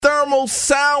Thermal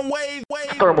Sound Wave.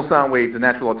 Thermal Sound Wave, the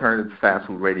natural alternative to fast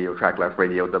food radio, Track Life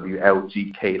Radio,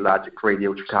 WLGK Logic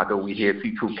Radio, Chicago. We here,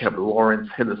 C-True Kevin Lawrence.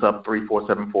 Hit us up,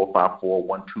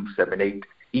 347-454-1278.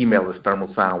 Email us,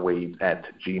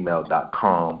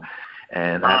 thermalsoundwave@gmail.com.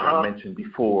 And as I mentioned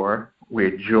before,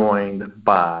 we're joined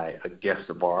by a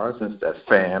guest of ours. That's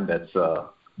Fam that's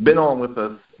been on with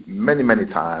us many, many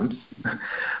times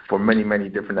for many, many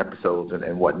different episodes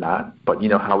and whatnot. But you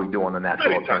know how we do on the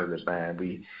Natural Alternative, man.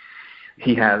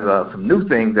 He has some new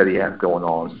things that he has going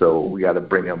on, so we got to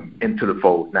bring him into the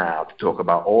fold now to talk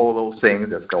about all those things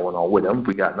that's going on with him.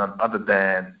 We got none other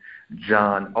than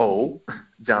Jonathan O,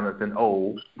 the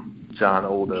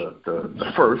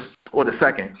first or the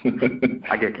second.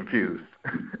 I get confused.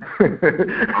 It's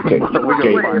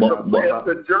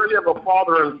the journey of a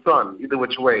father and son, either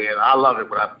which way, and I love it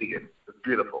when I see it. It's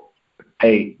beautiful.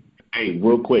 Hey,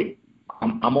 real quick.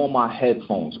 I'm on my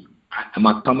headphones. Am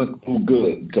I coming through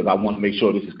good? Because I want to make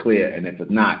sure this is clear, and if it's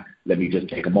not, let me just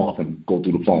take them off and go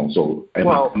through the phone. So am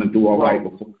I coming through all right?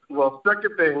 Well,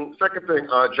 second thing,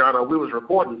 John, we was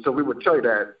recording, so we would tell you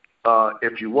that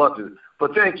if you wanted.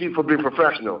 But thank you for being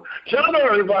professional. John,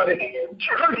 everybody,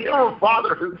 journey of a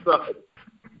father and son.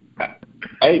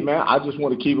 Hey, man, I just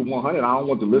want to keep it 100. I don't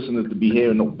want the listeners to be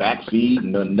hearing no backfeed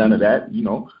and none of that. You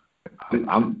know,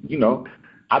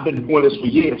 I've been doing this for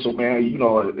years, so man,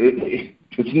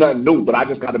 it's nothing new. But I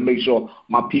just got to make sure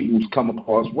my people's come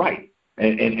across right,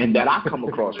 and that I come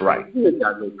across right.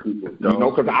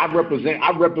 Because I represent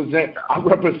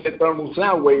Thermal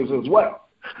Sound Waves as well.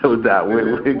 We're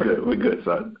good,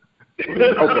 son.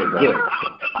 Okay, good.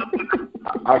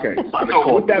 Okay.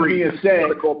 With that being said,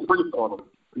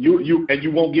 you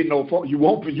won't get no phone. You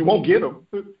won't get him.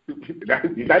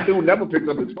 That dude never picks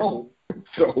up his phone.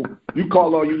 So you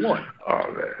call all you want.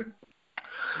 Oh man.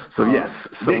 So yes.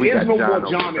 So there is no more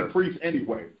John and Priest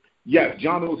anyway. Yes,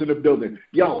 John was in the building.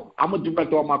 Yo, I'm gonna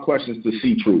direct all my questions to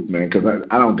C-Truth, man, because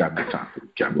I don't got no time for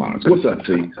Kevin Lawrence. What's up,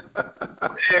 C?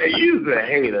 Hey, you's a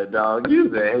hater, dog.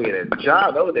 You's a hater.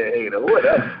 John over there hater. What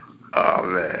up? Oh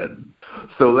man.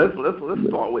 So let's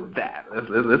start with that.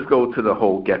 Let's go to the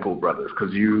whole Gecko Brothers,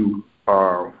 because you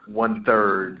are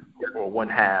 1/3 or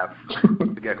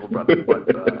 1/2 the Gecko Brothers. But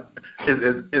is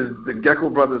the Gecko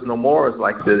Brothers no more? Is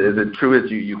it true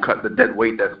that you cut the dead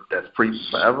weight that's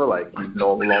Priest forever? Like he's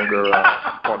no longer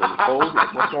part of the fold?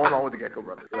 Like, what's going on with the Gecko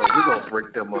Brothers? We're gonna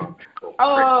break them up.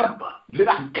 Did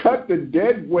I cut the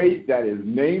dead weight that is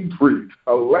named Priest?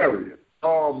 Hilarious.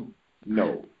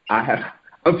 No, I have.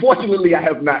 Unfortunately, I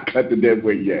have not cut the dead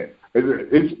weight yet.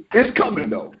 It's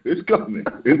coming though. It's coming.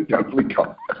 It's definitely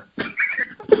coming.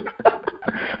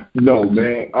 No,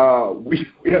 man. We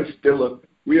are still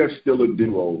a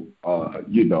duo.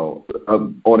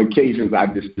 On occasions I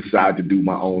just decide to do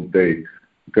my own thing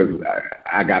because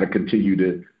I got to continue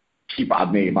to keep our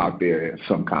name out there in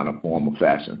some kind of form or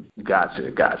fashion.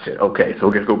 Gotcha. Okay,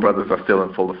 so Gecko Brothers are still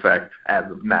in full effect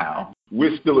as of now.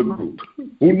 We're still a group.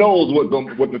 Who knows what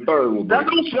the third will be? That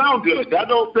don't sound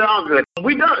good.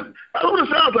 We done. That's what it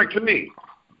sounds like to me.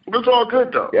 It's all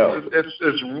good though.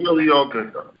 It's really all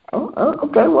good though.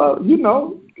 Okay. Well,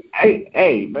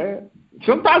 hey, man.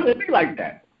 Sometimes it be like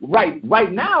that. Right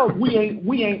now we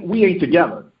ain't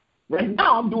together. Right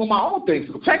now I'm doing my own thing.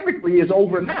 So technically it's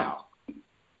over now.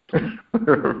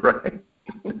 Right.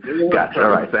 Gotcha. All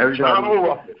right. So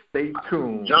everybody, stay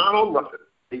tuned. John O'Ruffin.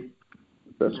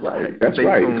 That's right. Stay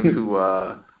tuned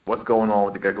to what's going on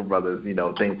with the Gecko Brothers.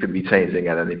 Things could be changing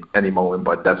at any moment,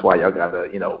 but that's why y'all gotta,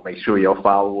 make sure y'all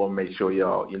follow them, make sure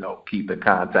y'all, keep in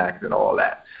contact and all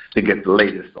that to get the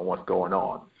latest on what's going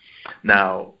on.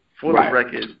 Now, for the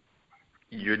record,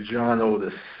 you're John O.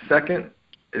 the second.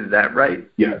 Is that right?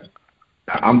 Yes.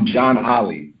 I'm John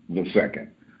Ollie the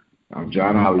second. I'm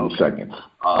John Ollie the second.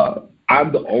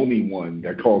 I'm the only one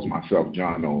that calls myself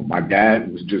John O. My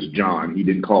dad was just John. He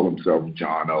didn't call himself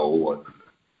John O.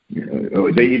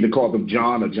 They either called him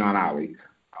John or John Ollie.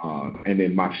 And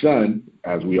then my son,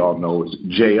 as we all know, is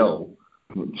J.O.,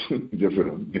 just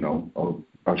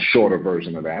a shorter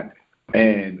version of that.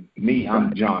 And me,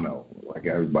 I'm John O. Like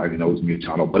everybody knows me as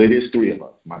John O. But it is three of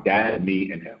us. My dad,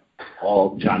 me, and him.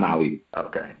 All John Ollie.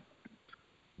 Okay.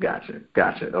 Gotcha.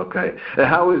 Okay. And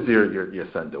how is your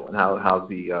son doing? How's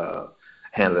he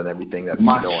handling everything that's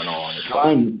going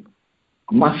on?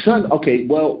 My son, okay,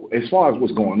 well, as far as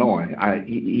what's going on,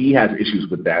 he has issues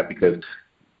with that because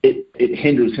it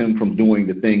hinders him from doing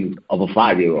the things of a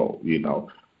 5-year-old,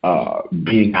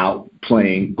 being out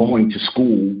playing, going to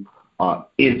school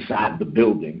inside the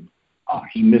building.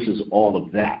 He misses all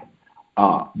of that.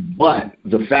 But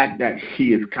the fact that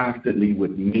he is constantly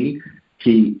with me,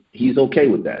 he's okay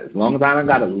with that. As long as I don't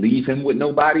got to leave him with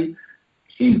nobody,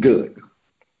 He's good.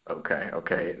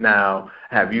 Okay. Now,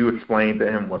 have you explained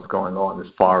to him what's going on as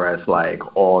far as like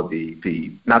all the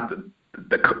not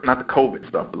the COVID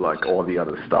stuff, but like all the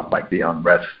other stuff, like the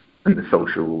unrest and the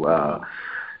social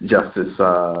justice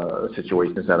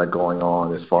situations that are going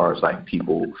on, as far as like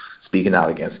people speaking out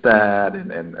against that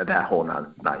and that whole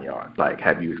nine yards? Like,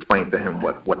 have you explained to him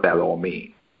what that all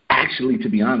means? Actually, to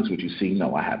be honest with you,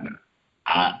 no, I haven't.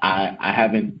 I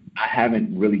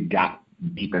haven't really got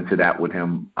deep into that with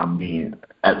him. I mean,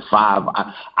 at 5,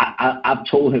 I've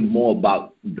told him more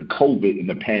about the COVID and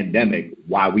the pandemic,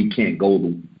 why we can't go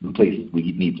to the places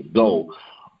we need to go,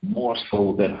 more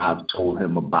so than I've told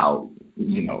him about,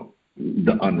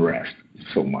 the unrest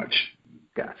so much.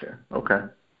 Gotcha. Okay.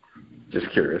 Just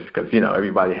curious, because,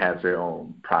 everybody has their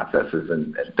own processes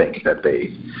and things that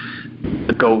they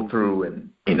go through, and,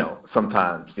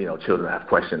 sometimes, children have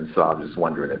questions, so I'm just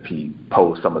wondering if he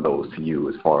posed some of those to you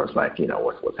as far as, like,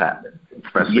 what's happening,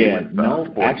 especially with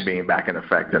sports being back in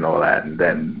effect and all that, and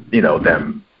then,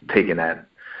 them taking that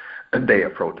day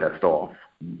of protest off.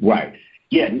 Right.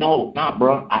 Yeah, no,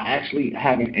 bro. I actually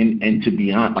haven't, and to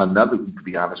be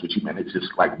honest with you, man, it's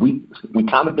just like we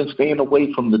kind of been staying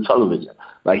away from the television.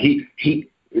 Like he,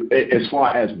 as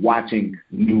far as watching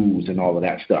news and all of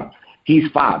that stuff, he's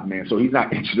 5, man, so he's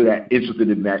not interested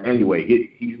in that anyway.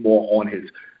 He's more on his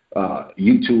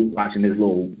YouTube, watching his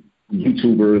little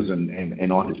YouTubers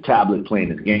and on his tablet playing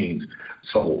his games.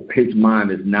 So his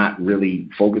mind is not really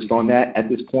focused on that at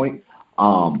this point.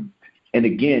 And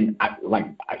again, I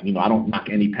don't knock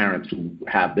any parents who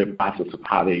have their process of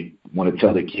how they want to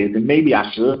tell their kids, and maybe I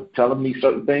should tell them these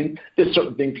certain things. There's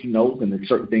certain things he knows, and there's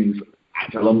certain things I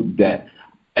tell him that,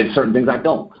 and certain things I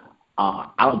don't. I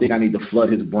don't think I need to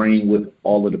flood his brain with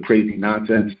all of the crazy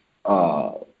nonsense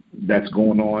that's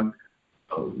going on.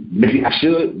 Maybe I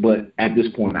should, but at this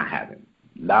point I haven't.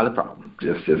 Not a problem.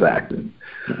 Just acting.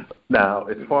 Now,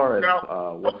 as far as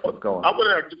what's going on, I want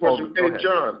to ask the question. Hey,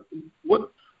 John,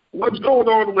 what's going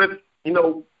on with,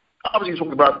 obviously you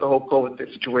talked about the whole COVID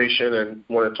situation and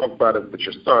want to talk about it with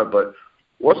your son, but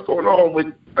what's going on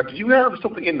with, do you have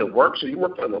something in the works? Are you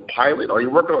working on a pilot? Are you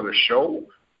working on a show?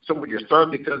 Something with your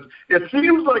son? Because it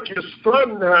seems like your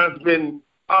son has been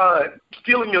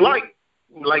stealing your light,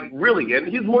 like really, and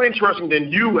he's more interesting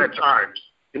than you at times.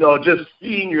 Just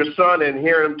seeing your son and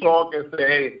hearing him talk and say,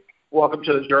 hey, welcome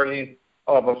to the journey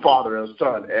of a father and a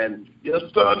son. And your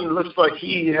son looks like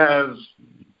he's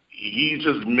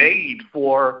just made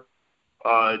for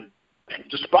the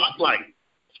spotlight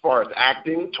as far as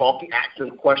acting, talking,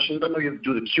 asking questions. I know you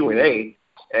do the Q&A,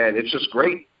 and it's just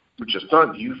great with your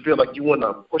son. Do you feel like you want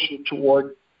to push him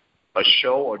toward a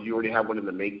show, or do you already have one in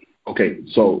the making? Okay,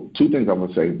 so 2 things I'm going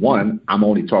to say. 1, I'm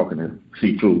only talking to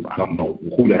C Truth. I don't know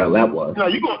who the hell that was. No,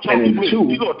 you're going to talk to me.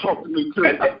 You're going to talk to me, too.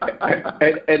 And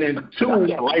then 2,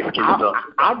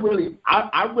 I really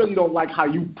don't like how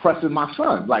you pressing my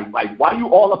son. Like why you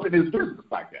all up in his business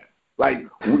like that? Like,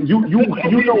 you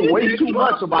know way too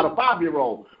much about a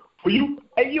 5-year-old. For you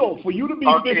to be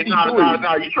 53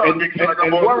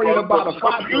 and worrying about a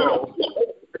 5-year-old.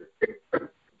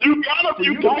 You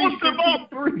post him up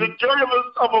the journey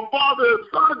of a father and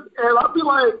son, and I'll be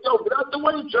like, yo, get out the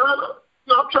way, John.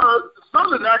 I'm trying.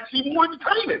 Son is actually more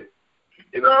entertaining.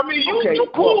 You know what I mean?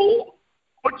 You're cool,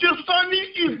 but your son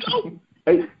needs you too.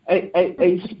 Hey,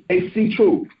 C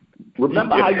Truth.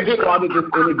 Remember how you started this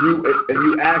interview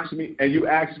and you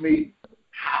asked me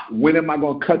when am I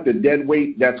going to cut the dead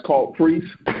weight that's called Priest?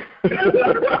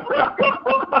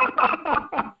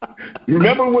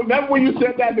 Remember when you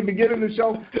said that at the beginning of the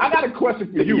show? I got a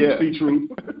question for you, C Truth.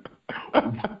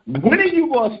 When are you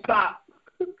going to stop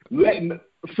letting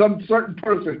some certain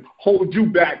person hold you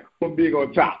back from being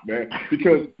on top, man?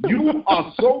 Because you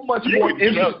are so much more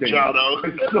interesting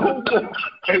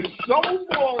and so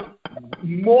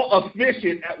more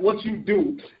efficient at what you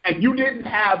do, and you didn't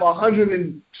have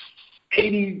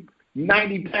 180,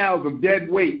 90 pounds of dead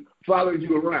weight following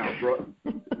you around, bro.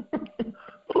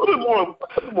 A little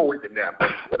more weight than that, but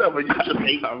whatever. You just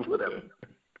hate whatever.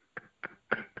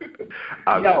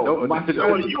 You're on my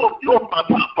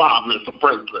top 5 list, the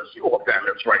first list. You're off that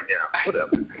list right now.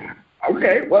 Whatever.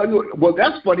 Okay, well,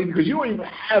 that's funny because you don't even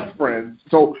have friends.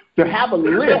 So to have a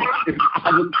list,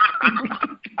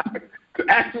 to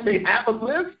actually have a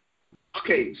list.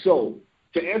 Okay, so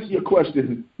to answer your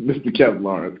question, Mr. Kevin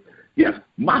Lawrence, yes,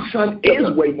 my son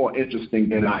is way more interesting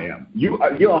than I am. You're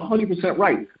 100%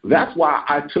 right. That's why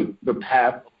I took the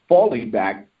path falling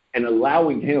back and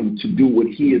allowing him to do what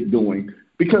he is doing,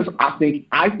 because I think,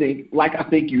 like I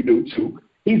think you do too,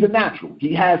 he's a natural.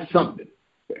 He has something.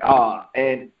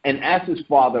 And as his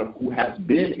father, who has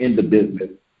been in the business,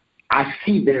 I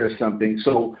see there's something.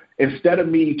 So instead of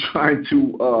me trying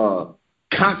to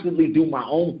constantly do my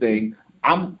own thing,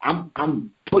 I'm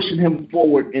pushing him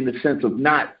forward in the sense of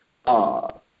not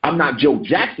I'm not Joe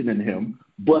Jackson in him,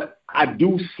 but I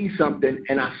do see something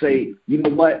and I say, you know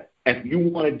what? If you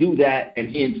want to do that and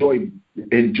he enjoys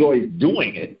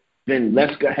doing it, then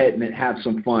let's go ahead and have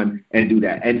some fun and do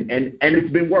that. And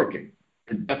it's been working.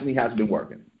 It definitely has been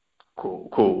working.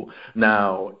 Cool.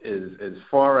 Now, as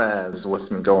far as what's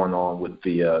been going on with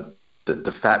the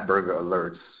Fat Burger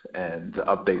alerts and the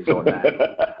updates on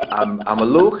that, I'm a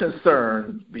little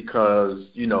concerned because,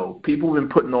 you know, people have been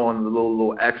putting on a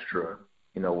little extra,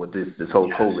 you know, with this whole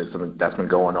COVID that's been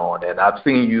going on. And I've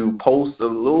seen you post a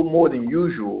little more than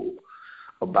usual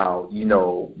about, you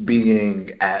know,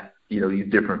 being at, you know, these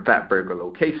different Fat Burger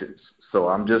locations. So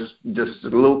I'm just a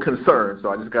little concerned. So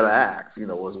I just got to ask, you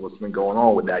know, what's been going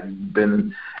on with that? You've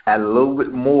been at a little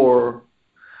bit more,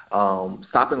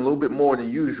 stopping a little bit more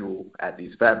than usual at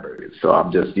these Fat Burgers. So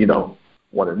I'm just, you know,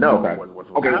 want to know what's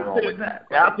going on with that.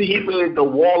 After he made the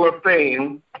Wall of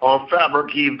Fame on Fat Burger,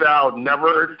 he vowed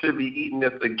never to be eating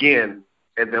this again.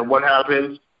 And then what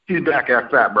happens? He's back at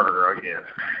Fat Burger again.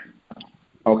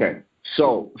 Okay.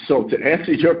 So to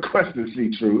answer your question,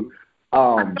 C-Truth,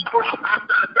 and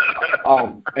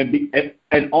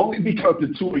only because the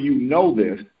two of you know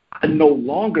this, I no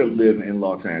longer live in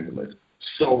Los Angeles.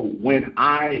 So when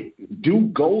I do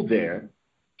go there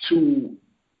for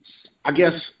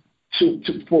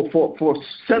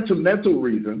sentimental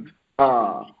reasons,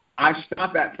 I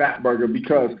stop at Fat Burger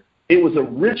because it was a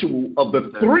ritual of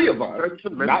the three of us,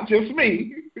 not just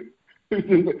me.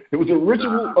 It was a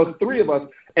ritual of three of us,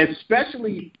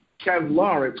 especially Kev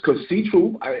Lawrence, because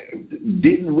C-Truth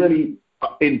didn't really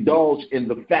indulge in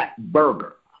the Fat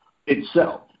Burger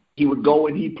itself. He would go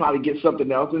and he'd probably get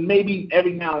something else, and maybe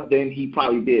every now and then he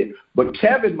probably did. But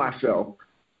Kev and myself,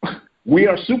 we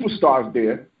are superstars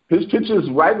there. His picture is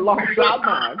right alongside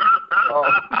mine.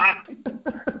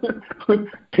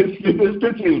 His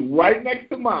picture is right next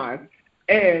to mine.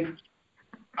 And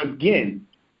again,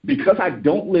 because I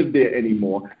don't live there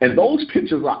anymore, and those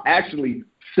pictures are actually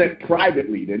sent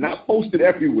privately. They're not posted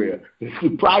everywhere.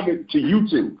 It's private to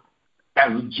YouTube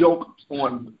as a joke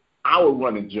on our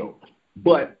running joke.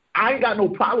 But I ain't got no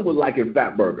problem with liking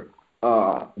Fat Burger.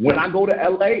 When I go to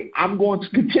LA, I'm going to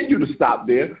continue to stop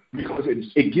there because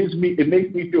it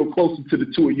makes me feel closer to the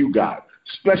two of you guys,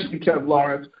 especially Kev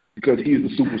Lawrence, because he's the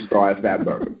superstar at Fat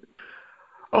Burger.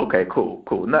 Okay, cool.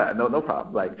 No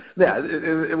problem. Like, yeah,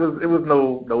 it was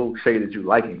no shade at you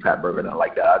liking Fat Burger, nothing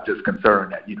like that. I'm just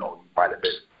concerned that, you know, you might have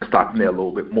been stopping there a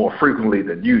little bit more frequently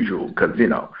than usual because, you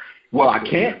know. Well, I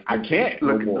can't.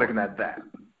 Looking at that.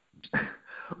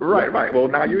 Right. Well,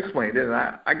 now you explained it, and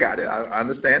I got it. I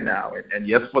understand now. And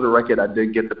yes, for the record, I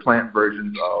did get the plant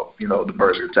versions of, you know, the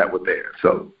burgers that were there.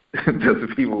 So just the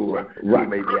people who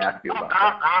may be asking about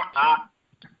that.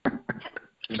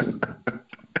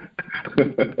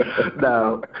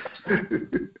 Now,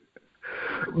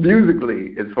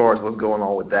 musically, as far as what's going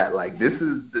on with that, like, this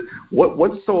is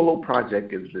what solo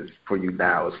project is this for you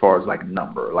now? As far as like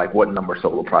number, like what number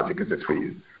solo project is this for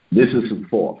you? This is the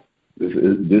fourth.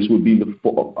 This would be the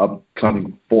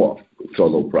upcoming fourth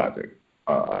solo project.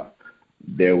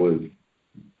 There was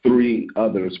 3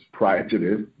 others prior to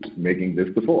this, making this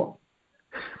the fourth.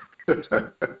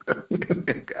 Gotcha.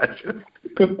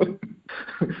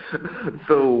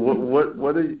 So what's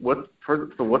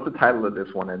the title of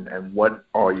this one, and what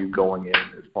are you going in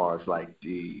as far as like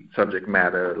the subject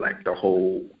matter, like the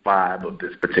whole vibe of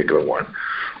this particular one?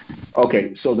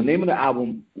 Okay, so the name of the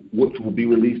album, which will be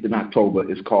released in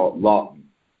October, is called Lawton,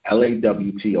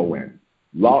 Lawton,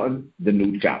 Lawton, the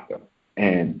New Chapter,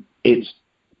 and it's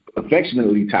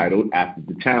affectionately titled after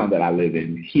the town that I live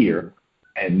in here,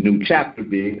 and New Chapter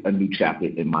being a new chapter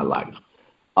in my life.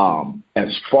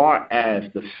 As far as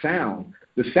the sound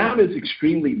is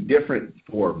extremely different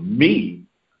for me,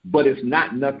 but it's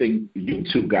not nothing you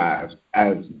two guys,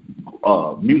 as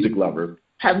music lovers,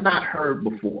 have not heard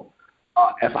before.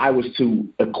 If I was to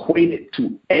equate it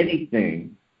to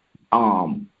anything,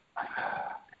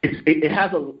 it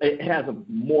has a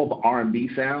more of an R&B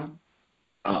sound.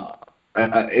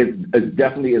 It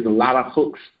definitely is a lot of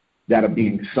hooks that are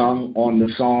being sung on the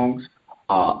songs,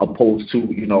 opposed to,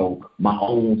 you know, my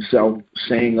own self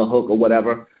saying a hook or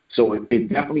whatever. So it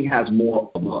definitely has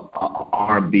more of a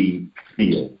R&B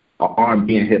feel, a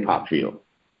R&B and hip hop feel.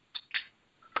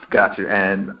 Gotcha.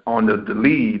 And on the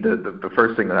lead, the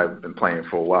first thing that I've been playing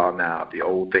for a while now, the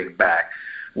Old Thing Back,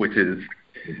 which is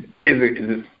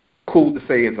it cool to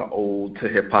say it's an ode to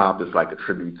hip hop? It's like a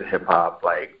tribute to hip hop.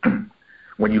 Like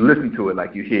when you listen to it,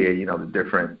 like you hear, you know, the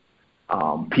different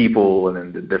people, and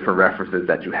then the different references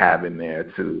that you have in there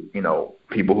to, you know,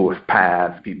 people who have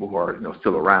passed, people who are, you know,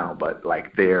 still around, but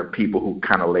like they're people who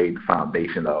kind of laid the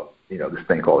foundation of, you know, this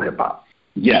thing called hip hop.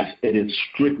 Yes, it is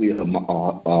strictly a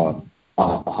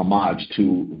homage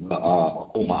to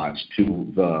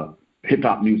the hip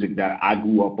hop music that I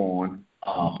grew up on,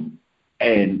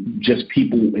 and just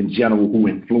people in general who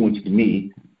influenced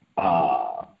me.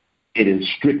 It is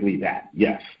strictly that.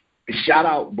 Yes. Shout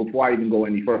out, before I even go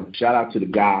any further, shout out to the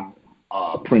guy,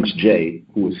 Prince J,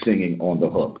 who was singing on the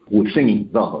hook. Who was singing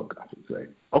the hook, I should say.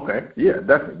 Okay, yeah,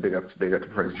 definitely. Big up to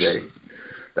Prince J.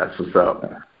 That's what's up.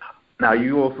 Now,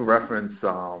 you also reference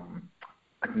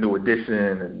New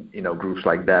Edition and, you know, groups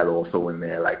like that also in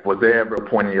there. Like, was there ever a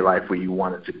point in your life where you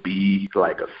wanted to be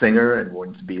like a singer and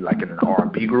wanted to be like in an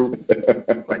R&B group,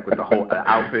 like with the whole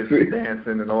outfits and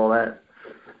dancing and all that?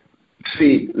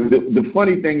 See, the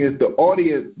funny thing is the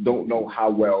audience don't know how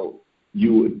well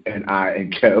you and I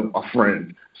and Kev are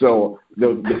friends. So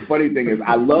the funny thing is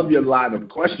I love your line of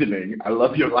questioning.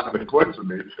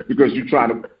 Because you're trying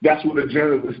to, that's what a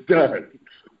journalist does.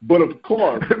 But of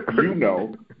course, you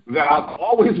know that I've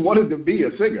always wanted to be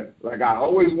a singer. Like, I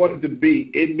always wanted to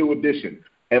be in New Edition.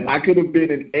 If I could have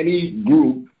been in any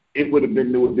group, it would have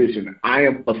been New Edition. I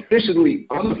am unofficially,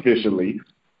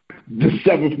 the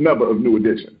 7th member of New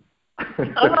Edition.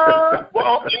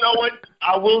 Well, you know what?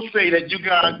 I will say that you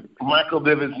got Michael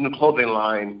Bivins' new clothing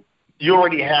line. You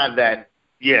already had that.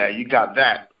 Yeah, you got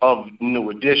that of New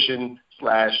Edition /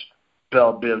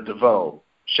 Bell Biv DeVoe.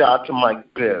 Shout out to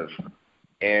Mike Biv.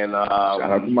 And shout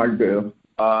out to Mike Biv.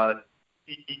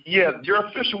 Yeah, you're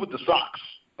official with the socks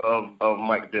of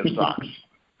Mike Biv socks.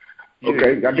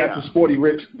 Okay, I got the Sporty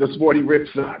Rich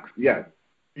socks. Yeah.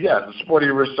 Yeah, the Sporty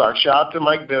Rich socks. Shout out to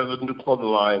Mike Biv's new clothing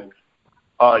line.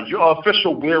 You're an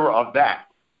official wearer of that.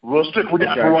 We'll stick with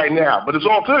that for right now, but it's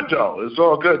all good though.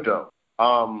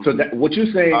 So that, what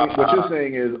you're saying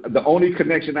is the only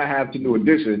connection I have to New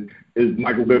Edition is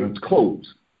Michael Bivins'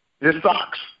 clothes. His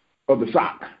socks. Oh, the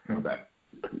socks. Okay.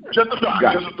 Just the socks.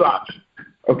 Just the socks.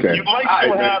 Okay. You might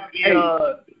still have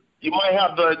you might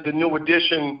have the New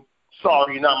Edition.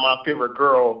 Sorry, not my favorite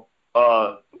girl.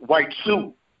 White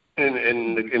suit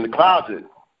in the closet.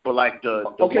 But like the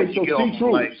okay, so see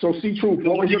true. Like, so see true.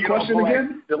 What was your question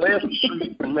again? The last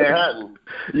street in Manhattan.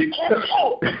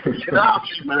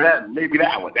 Manhattan. Maybe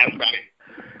that one. That's about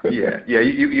it. Yeah.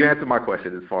 You answered my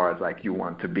question as far as like you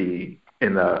want to be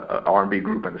in the R&B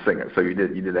group and the singer. So you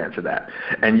did answer that.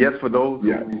 And yes, for those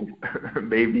who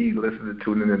maybe listen to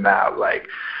tuning in now, like,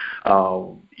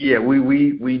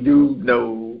 we do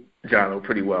know John O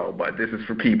pretty well, but this is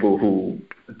for people who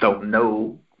don't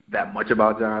know that much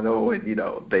about John O, and, you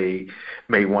know, they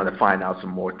may want to find out some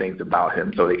more things about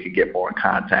him so they can get more in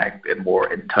contact and more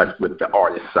in touch with the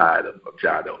artist side of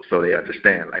John O, so they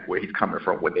understand like where he's coming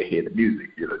from when they hear the music.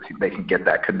 You know, they can get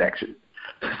that connection.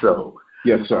 So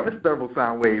yes, sir. It's Thermal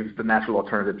Sound Waves, the natural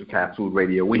alternative to fast food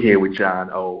radio. We're here with John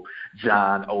O,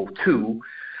 John O2.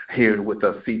 Here with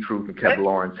us, C Truth and Kev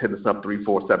Lawrence. Hit us up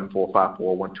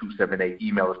 347-454-1278.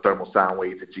 Email us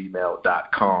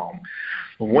thermalsoundwaves@gmail.com.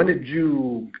 When did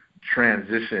you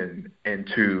transition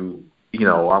into, you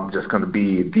know, I'm just going to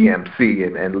be the MC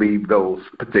and leave those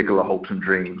particular hopes and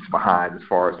dreams behind as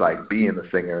far as like being a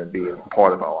singer and being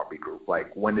part of an R&B group?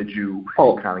 Like, when did you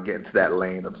kind of get into that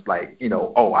lane of like, you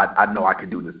know, I know I can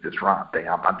do this rhyme thing.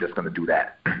 I'm just going to do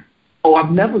that. Oh,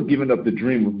 I've never given up the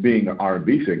dream of being an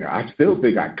R&B singer. I still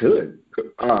think I could.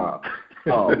 Will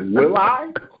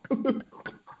I?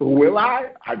 Will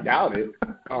I? I doubt it.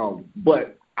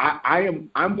 But I'm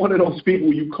one of those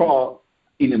people you call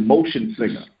an emotion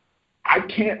singer. I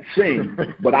can't sing,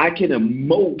 but I can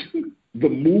emote the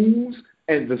moves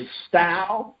and the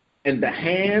style and the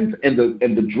hands and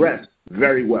the dress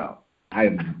very well.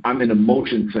 I'm an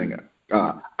emotion singer.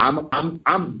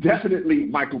 I'm definitely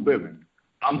Michael Bivins.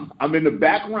 I'm in the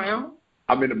background.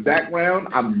 I'm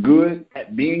good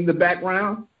at being the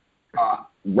background.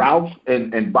 Ralph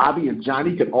and Bobby and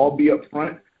Johnny can all be up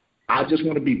front. I just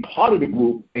want to be part of the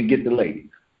group and get the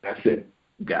ladies. That's it.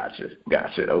 Gotcha.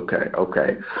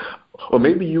 Okay. Well,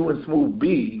 maybe you and Smooth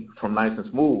B from Nice and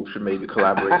Smooth should maybe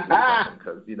collaborate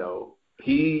because, you know,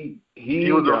 he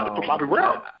was Bobby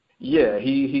Brown. Yeah,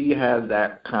 he has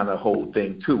that kind of whole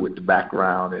thing too with the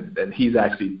background, and he's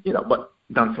actually, you know, but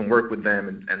done some work with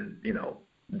them and you know,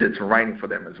 did some writing for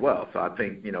them as well. So I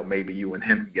think, you know, maybe you and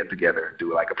him can get together and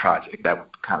do like a project that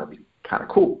would kind of be kind of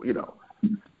cool, you know.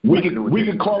 We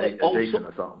can call it Oh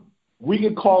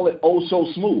So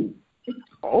Smooth.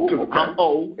 Oh, okay. I'm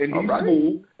O and he's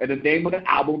Smooth, and the name of the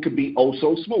album could be Oh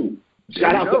So Smooth.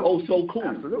 Shout out to Oh So Cool.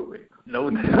 Absolutely. No,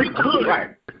 we could.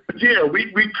 Right. Yeah,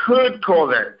 we could call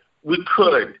that we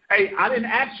could. Hey, I didn't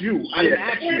ask you. I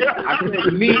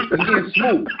said me and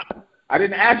Smoop. I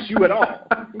didn't ask you at all.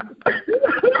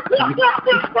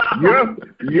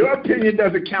 Your opinion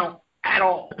doesn't count at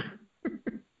all.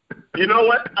 You know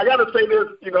what? I got to say this,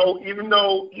 even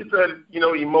though you said,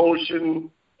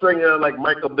 emotion singer like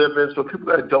Michael Bivins, for people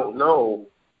that don't know,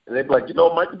 and they'd be like,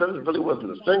 Michael Bivins really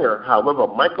wasn't a singer. However,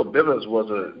 Michael Bivins was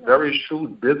a very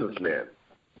shrewd businessman,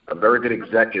 a very good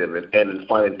executive, and in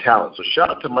finding talent. So shout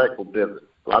out to Michael Bivins.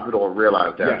 A lot of people don't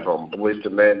realize that from Boys to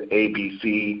Men,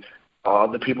 ABC,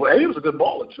 the people. And he was a good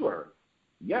baller, too, I heard.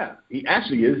 Yeah, he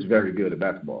actually is very good at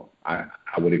basketball. I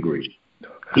would agree.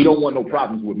 He don't want no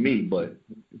problems with me, but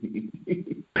he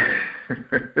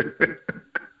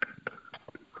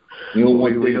don't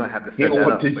want. We're gonna have to set that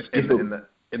up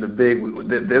in the big. We're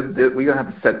gonna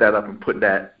have to set that up and put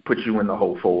you in the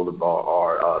whole fold of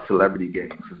our celebrity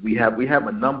games. We have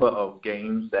a number of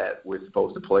games that we're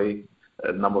supposed to play,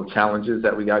 a number of challenges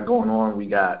that we got going on. We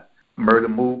got Murder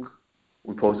Mook.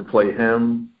 We're supposed to play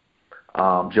him.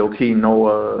 Joakim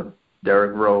Noah,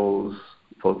 Derrick Rose,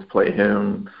 supposed to play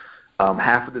him.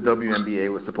 Half of the WNBA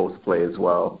was supposed to play as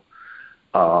well.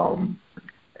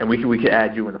 And we can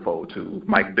add you in the fold too.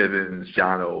 Mike Bivins,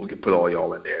 Jono, we can put all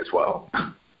y'all in there as well.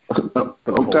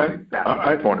 Okay.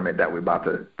 Tournament that we're about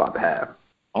to have.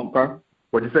 Okay.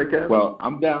 What'd you say, Kev? Well,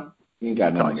 I'm down. He ain't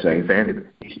got nothing to say. Say anything.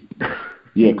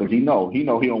 Yeah, because he don't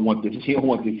want this. He don't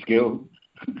want this skill.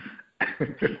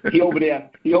 He over there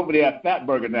at Fat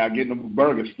Burger now, getting them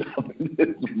burger stuff in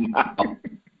his mouth.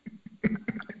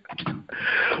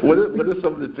 What are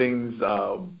some of the things,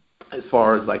 as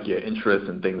far as like your interests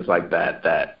and things like that,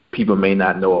 that people may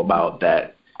not know about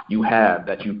that you have,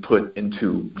 that you put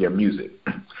into your music?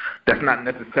 That's not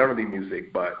necessarily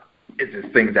music, but it's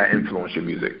just things that influence your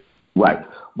music. Right.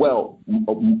 Well,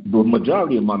 the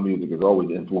majority of my music is always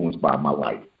influenced by my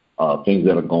life, things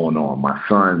that are going on. My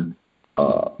son,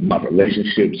 my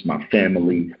relationships, my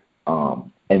family,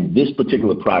 and this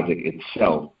particular project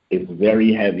itself is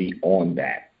very heavy on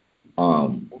that.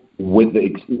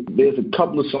 There's a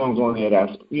couple of songs on there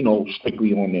that's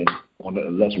strictly on the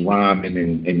less rhyming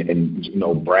and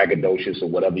braggadocious or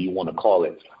whatever you want to call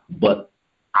it, but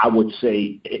I would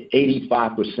say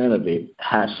 85% of it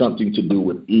has something to do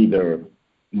with either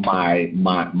my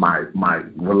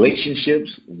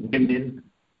relationships, women,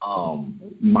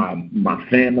 my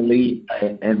family,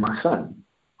 and my son.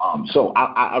 So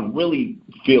I really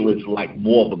feel it's like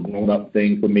more of a grown-up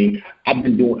thing for me. I've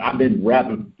been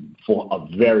rapping for a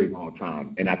very long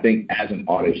time, and I think as an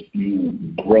artist, you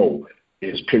grow.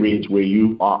 There's periods where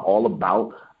you are all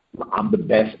about, I'm the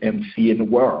best MC in the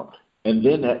world. And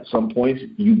then at some points,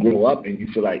 you grow up and you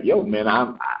feel like, yo, man,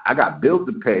 I got bills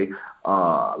to pay.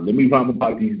 Let me rhyme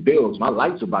about these bills. My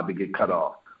light's about to get cut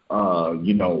off.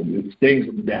 It's things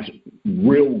that's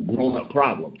real grown-up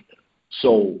problems.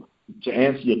 So to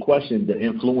answer your question, the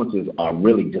influences are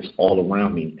really just all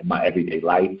around me in my everyday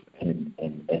life and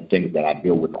things that I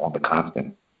deal with on the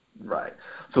constant. Right.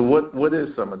 So what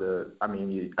is some of the, I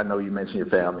know you mentioned your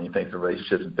family and things, and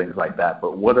relationships and things like that,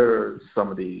 but what are some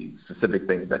of the specific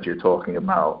things that you're talking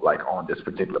about, like on this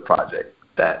particular project,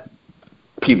 that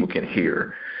people can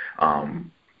hear?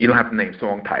 You don't have to name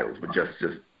song titles, but just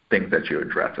things that you're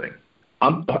addressing.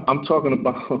 I'm talking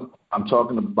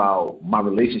about my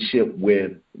relationship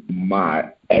with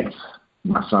my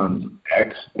son's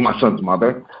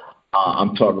mother.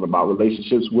 I'm talking about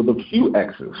relationships with a few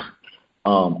exes.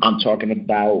 I'm talking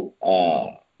about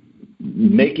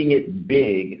making it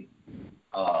big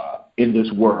in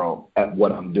this world at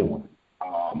what I'm doing.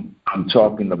 I'm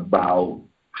talking about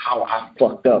how I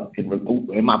fucked up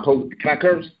in my post. Can I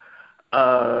curse?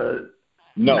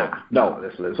 No.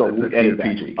 Let's edit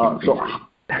PG.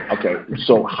 Okay.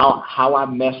 So how I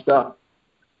messed up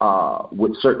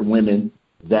with certain women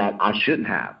that I shouldn't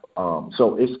have.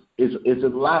 So it's a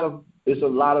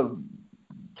lot of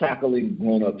tackling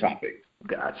grown up topics.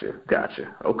 Gotcha.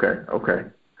 Okay.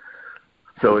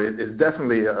 So it's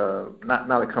definitely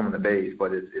not a coming of age,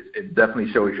 but it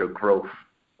definitely shows your growth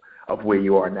of where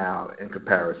you are now in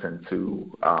comparison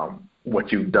to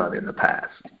what you've done in the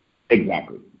past.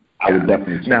 Exactly. I would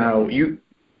definitely say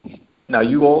Now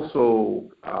you also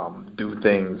do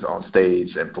things on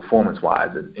stage and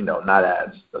performance-wise, not as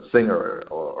a singer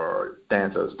or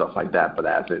dancer or stuff like that, but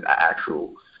as an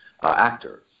actual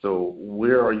actor. So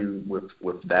where are you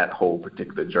with that whole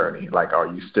particular journey? Like, are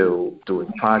you still doing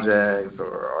projects,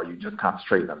 or are you just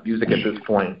concentrating on music at this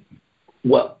point?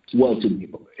 Well,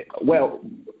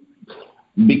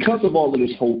 because of all of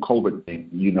this whole COVID thing,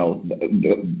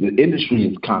 the industry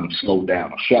is kind of slowed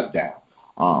down or shut down.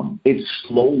 It's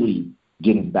slowly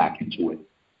getting back into it.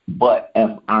 But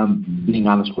if I'm being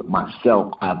honest with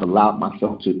myself, I've allowed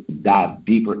myself to dive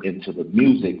deeper into the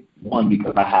music, one,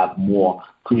 because I have more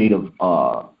creative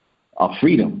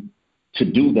freedom to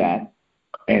do that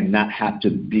and not have to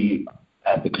be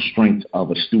at the constraints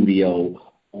of a studio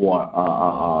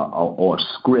or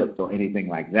script or anything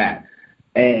like that.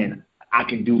 And I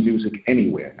can do music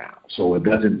anywhere now. So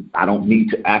I don't need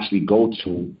to actually go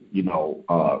to,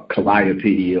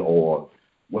 Calliope or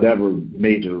whatever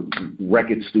major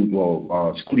record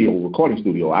studio, recording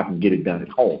studio. I can get it done at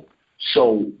home.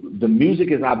 So the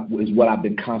music is what I've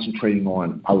been concentrating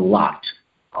on a lot.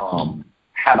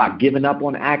 Have I given up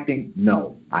on acting?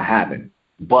 No, I haven't.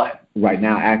 But right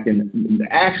now,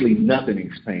 actually nothing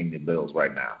is paying the bills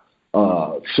right now.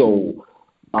 So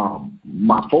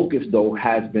my focus, though,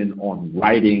 has been on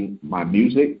writing my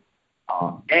music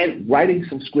and writing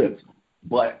some scripts.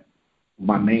 But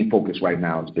my main focus right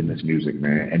now has been this music,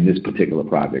 man, and this particular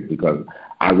project, because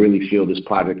I really feel this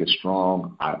project is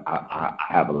strong. I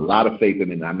have a lot of faith in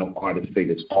it, and I know artists say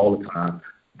this all the time,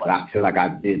 but I feel like I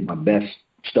did my best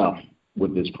stuff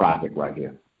with this project right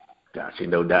here. Gotcha,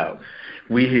 no doubt.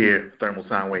 We hear Thermal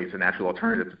Sound Waves, a natural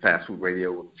alternative to fast food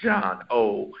radio, with John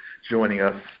O. joining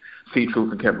us. C.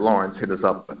 Truth and Kev Lawrence. Hit us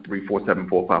up at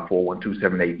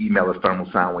 347-454-1278. Email us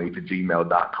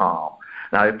thermalsoundwaves@gmail.com.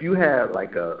 Now, if you have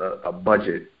like a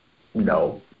budget,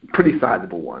 pretty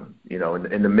sizable one,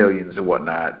 in the millions and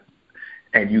whatnot,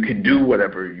 and you can do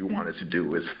whatever you wanted to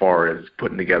do as far as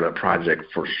putting together a project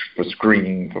for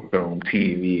screening, for film,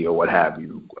 TV, or what have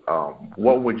you,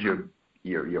 what would your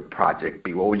project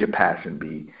be? What would your passion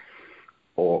be,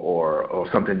 or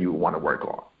something you would want to work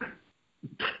on?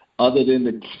 Other than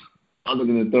the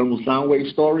Thermal Soundwave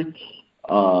story,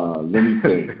 let me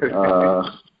think.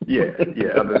 Yeah,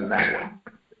 other than that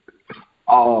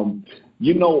one.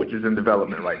 Which is in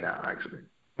development right now, actually.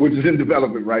 Which is in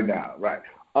development right now, right?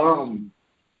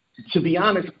 To be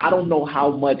honest, I don't know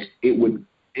how much it would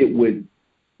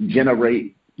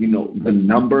generate, the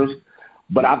numbers,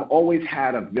 but I've always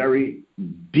had a very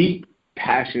deep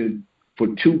passion for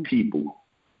two people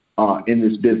in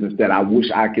this business that I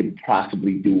wish I could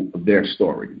possibly do their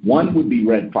story. One would be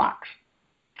Red Fox,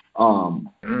 and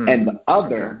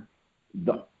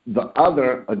the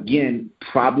other, again,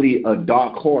 probably a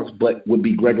dark horse, but would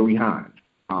be Gregory Hines.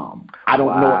 I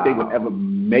don't know if they would ever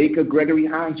make a Gregory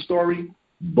Hines story,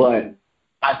 but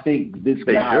I think this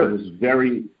guy was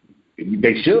very.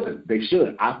 They should.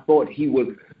 I thought he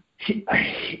was.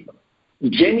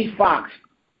 Jamie Foxx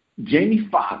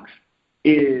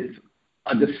is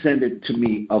a descendant to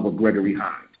me of a Gregory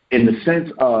Hines, in the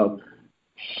sense of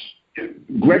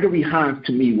Gregory Hines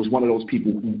to me was one of those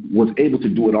people who was able to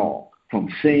do it all, from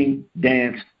sing,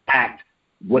 dance, act,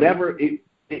 whatever it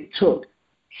took.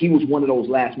 He was one of those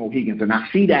last Mohicans, and I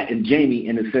see that in Jamie,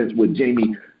 in the sense with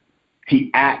Jamie, he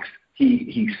acts,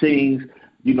 he sings,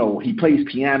 he plays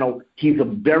piano. He's a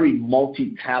very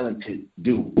multi-talented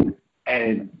dude.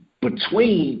 And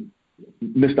between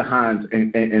Mr. Hines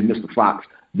and Mr. Fox,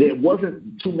 there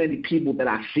wasn't too many people that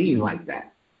I've seen like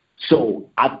that. So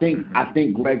I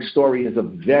think Greg's story is a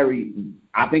very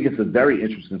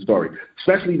interesting story,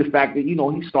 especially the fact that, he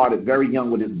started very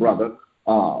young with his brother,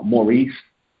 Maurice,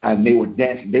 and they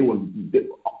were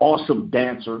awesome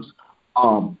dancers.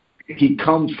 He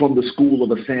comes from the school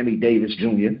of a Sammy Davis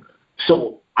Jr.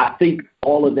 So I think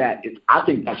all of that is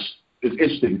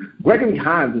interesting. Gregory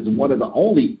Hines is one of the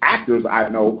only actors I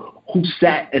know who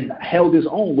sat and held his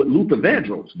own with Luther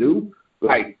Vandross, dude.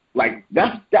 Like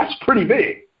that's pretty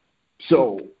big.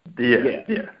 So yeah,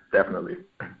 definitely.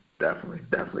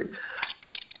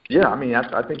 Yeah, I mean,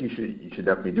 I think you should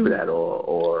definitely do that,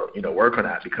 or work on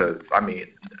that, because I mean,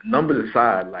 numbers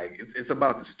aside, like it's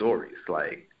about the stories.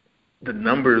 Like the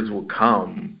numbers will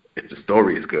come if the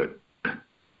story is good.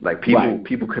 Like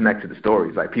people connect to the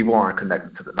stories. Like people aren't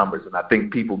connected to the numbers, and I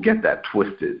think people get that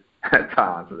twisted at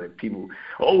times. And like people,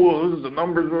 this is the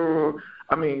numbers.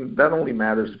 I mean, that only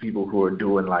matters to people who are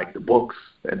doing like the books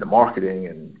and the marketing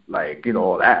and like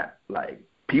all that. Like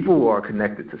people who are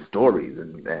connected to stories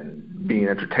and being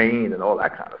entertained and all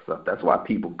that kind of stuff. That's why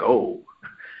people go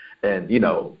and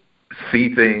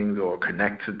see things or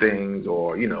connect to things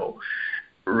or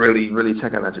really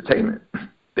check out entertainment.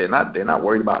 They're not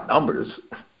worried about numbers.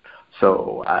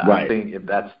 So I think if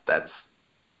that's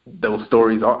those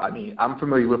stories are. I mean, I'm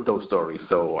familiar with those stories,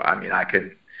 so I mean I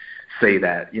can say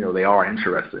that they are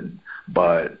interesting.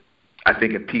 But I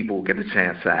think if people get the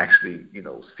chance to actually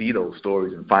see those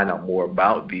stories and find out more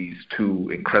about these two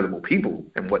incredible people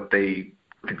and what they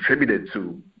contributed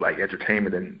to like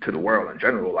entertainment and to the world in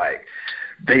general, like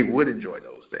they would enjoy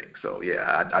those things. So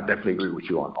yeah, I definitely agree with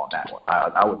you on that one.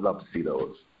 I would love to see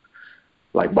those.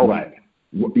 like both. Right.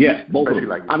 Yes, both of them.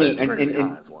 Like I mean,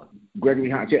 and Gregory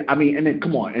Hines. Yeah, I mean, and then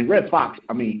come on, and Red Fox.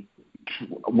 I mean,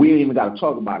 we ain't even got to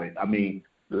talk about it. I mean,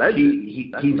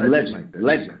 he's legend.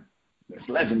 It's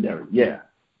legendary. Yeah.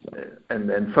 And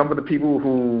then some of the people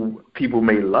who people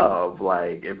may love,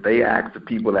 like if they ask the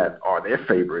people that are their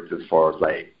favorites as far as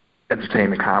like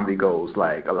entertainment comedy goes,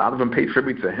 like a lot of them pay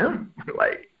tribute to him.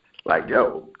 like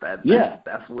yo,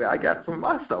 that's where I got some of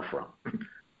my stuff from.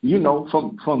 You know,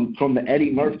 from the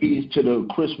Eddie Murphys to the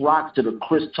Chris Rocks to the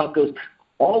Chris Tuckers,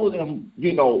 all of them,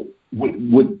 you know,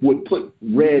 would put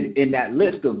Red in that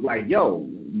list of like, yo,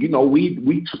 you know,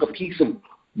 we took a piece of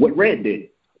what Red did.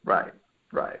 Right,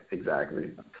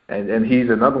 exactly. And he's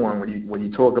another one when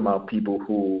you talk about people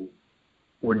who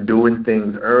were doing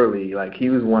things early, like he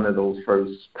was one of those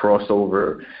first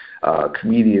crossover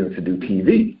comedians to do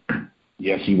TV.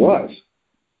 Yes, he was.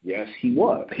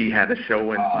 He had a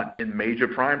show in major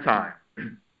prime time.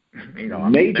 You know,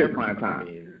 major prime time. I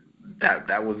mean,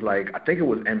 that was like, I think it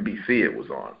was NBC it was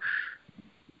on.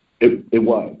 It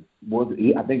was.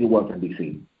 I think it was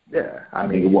NBC. Yeah, I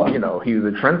mean, you know, he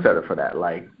was a trendsetter for that.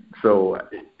 Like, so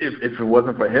if it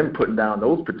wasn't for him putting down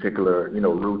those particular, you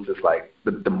know, roots, it's like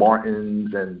the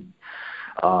Martins and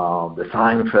the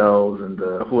Seinfelds and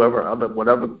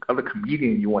whatever other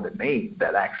comedian you want to name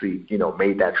that actually, you know,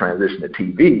 made that transition to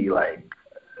TV. Like,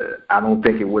 I don't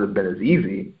think it would have been as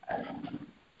easy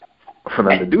for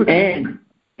them to do that.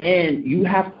 And you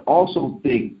have to also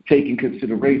take in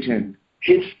consideration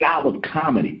his style of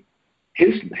comedy.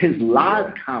 His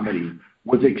live comedy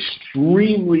was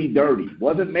extremely dirty.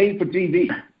 Wasn't made for TV.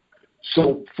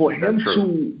 So for him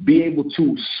to be able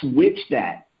to switch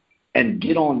that and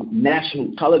get on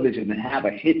national television and have a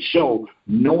hit show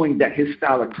knowing that his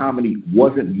style of comedy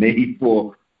wasn't made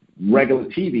for regular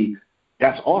TV,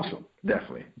 that's awesome.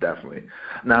 Definitely.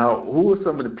 Now, who are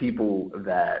some of the people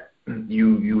that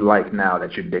you like now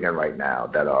that you're digging right now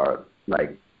that are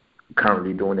like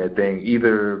currently doing their thing,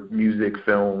 either music,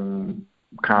 film,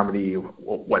 comedy,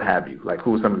 what have you? Like,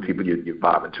 who are some of the people you're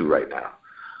vibing to right now?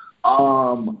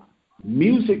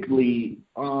 Musically,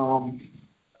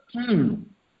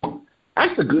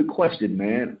 that's a good question,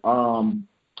 man.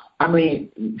 I mean,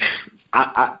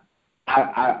 I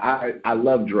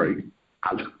love Drake.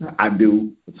 I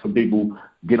do. Some people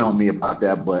get on me about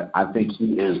that, but I think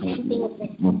he is.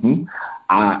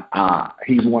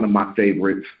 He's one of my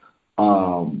favorites.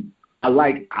 I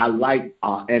like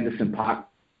Anderson .Paak.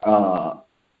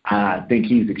 I think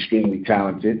he's extremely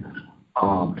talented.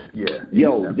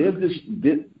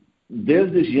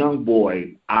 There's this young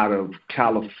boy out of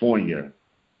California.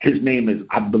 His name is,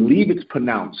 I believe it's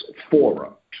pronounced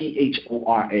Phora,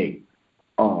 Phora.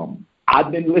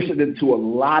 I've been listening to a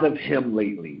lot of him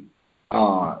lately.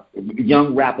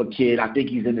 Young rapper kid. I think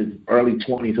he's in his early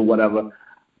 20s or whatever.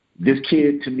 This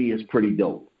kid to me is pretty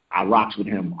dope. I rocks with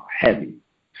him heavy.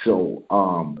 So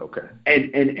okay.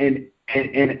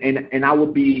 And I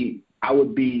would be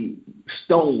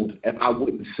stoned if I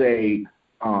wouldn't say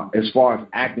as far as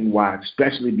acting wise,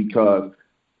 especially because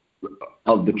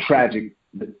of the tragic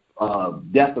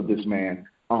death of this man.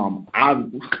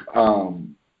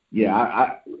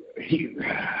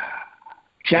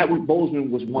 Chadwick Boseman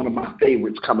was one of my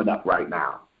favorites coming up right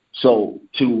now. So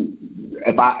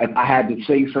if I had to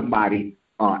say somebody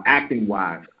acting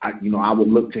wise, I would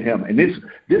look to him. And this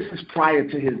is prior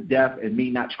to his death, and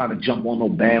me not trying to jump on no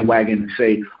bandwagon and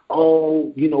say,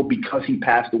 because he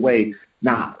passed away.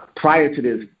 Nah, prior to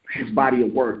this, his body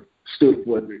of work spoke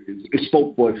for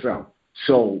itself.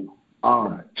 So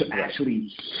to actually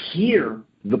hear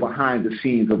the behind the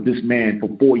scenes of this man for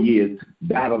 4 years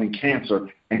battling cancer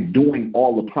and doing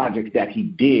all the projects that he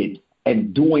did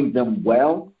and doing them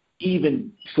well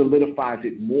even solidifies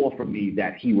it more for me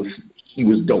that he was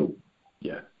dope.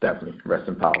 Yeah, definitely. Rest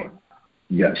in power.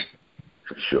 Yes.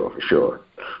 For sure.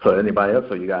 So anybody else?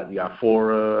 So you got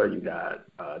Phora, you got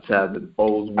Chadwick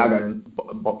Boseman.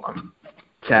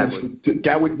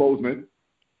 Chadwick Boseman.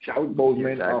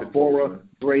 Phora,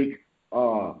 Drake.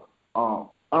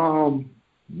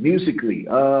 Musically, it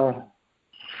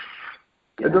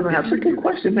doesn't have to be a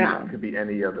question now. It could be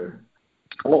any other.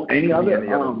 Oh, any other?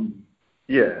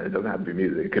 Yeah, it doesn't have to be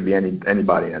music. It could be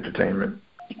anybody in entertainment.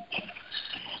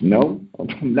 No,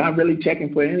 I'm not really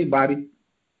checking for anybody.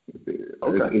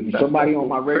 Okay. If somebody on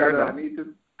my radar I need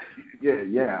to.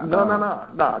 Yeah.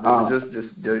 No. Just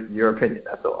your opinion.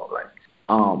 That's all. Like,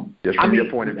 just from your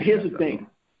point of view. Here's the thing.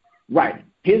 Right.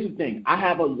 Here's the thing. I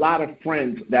have a lot of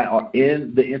friends that are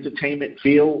in the entertainment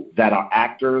field that are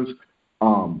actors,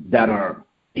 that are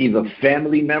either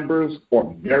family members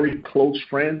or very close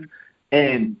friends.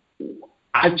 And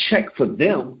I check for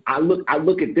them. I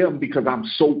look at them because I'm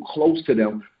so close to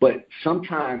them. But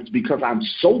sometimes because I'm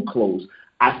so close,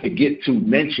 I forget to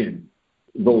mention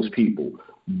those people.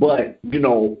 But,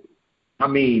 I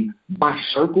mean, my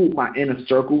inner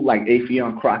circle, like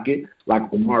Affion Crockett,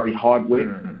 like Omari Hardwick,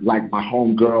 like my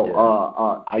homegirl,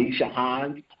 Aisha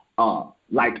Hines,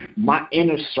 like my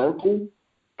inner circle,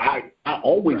 I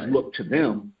always look to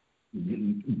them.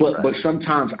 But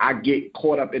sometimes I get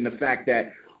caught up in the fact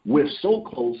that we're so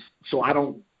close, so I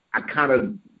kind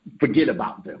of forget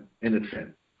about them in a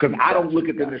sense because I don't look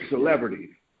at them as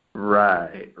celebrities.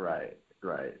 Right.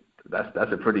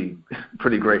 That's a pretty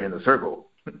great inner circle.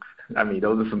 I mean,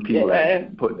 those are some people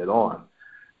that putting it on.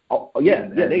 Oh yeah,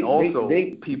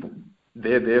 and people.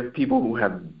 They're people who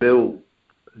have built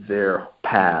their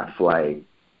path, like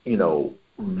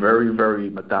very, very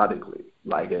methodically.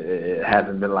 Like it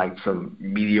hasn't been like some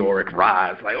meteoric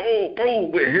rise, like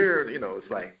boom, we're here.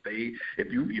 It's like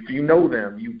if you know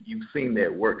them, you've seen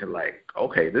their work and like,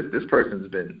 okay, this person's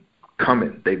been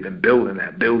coming. They've been building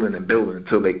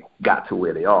until they got to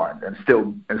where they are, and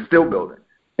still building.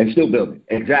 And still building.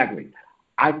 Exactly.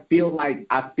 I feel like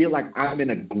I'm in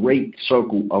a great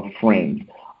circle of friends.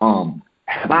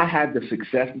 Have I had the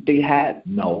success that they had?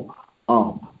 No.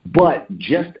 But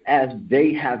just as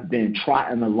they have been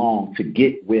trotting along to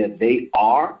get where they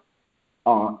are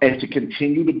and to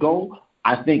continue to go,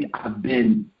 I think I've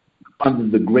been under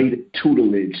the great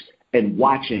tutelage and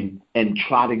watching and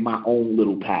trotting my own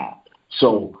little path.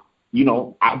 So,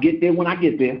 I'll get there when I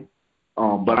get there,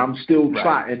 but I'm still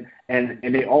trotting. And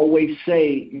they always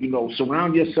say,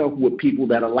 surround yourself with people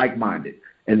that are like-minded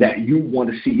and that you want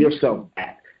to see yourself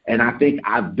at. And I think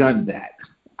I've done that.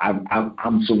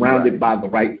 I'm surrounded by the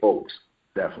right folks.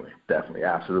 Definitely,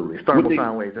 absolutely. Thermal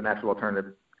sound waves, a natural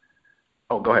alternative.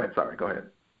 Oh, go ahead. Sorry, go ahead.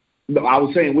 No, I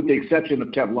was saying with the exception of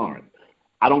Kev Lawrence.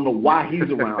 I don't know why he's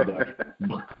around us.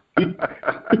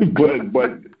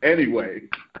 but anyway.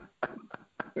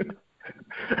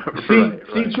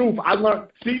 Truth, I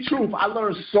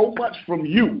learned so much from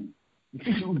you.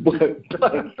 but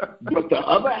the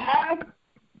other half,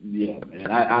 yeah,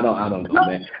 man, I don't know,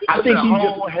 man. I think he's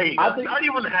just hater. Not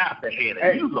even half the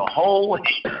hater. He's a whole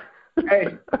hater.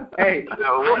 Hey,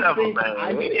 whatever,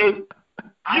 man.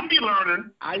 You be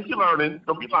learning.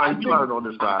 Don't be lying. You learn on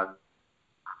this side.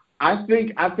 I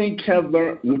think Kev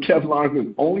Lawrence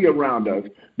is only around us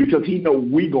because he know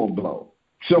we gonna blow.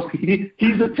 So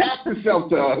he's attached himself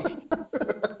to us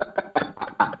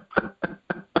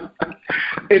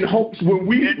in hopes when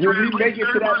we make it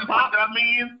to that spot. That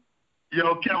means,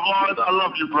 Kev Lawrence, I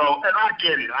love you, bro, and I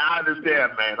get it. I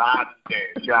understand, man. I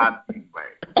understand. God,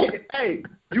 man. Hey,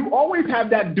 you always have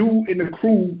that dude in the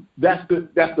crew that's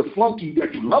the flunky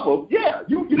that you love him. Yeah,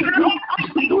 you do that.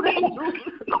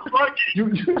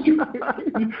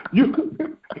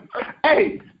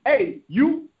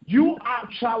 You are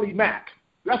Charlie Mack.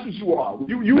 That's what you are.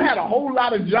 You had a whole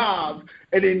lot of jobs,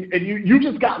 and you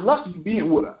just got lucky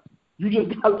being with us. You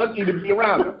just got lucky to be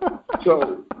around us.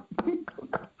 So,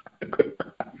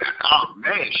 oh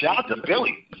man, shout out to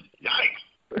Billy. Yikes.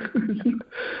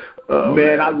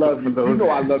 Man, I love you. You know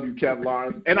I love you, Kev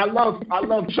Lawrence, and I love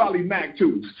Charlie Mack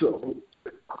too. So,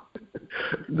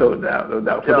 no doubt. For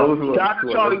those who shout out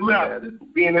to Charlie Mack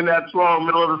being in that song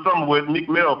 "Middle of the Summer" with Meek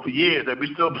Mill for years that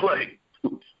we still play.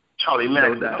 Charlie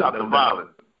Mack, stop the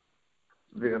violence.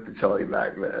 Big up to Charlie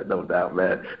Mack, man. No doubt,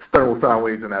 man. Thermal sound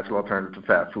waves, a natural alternative to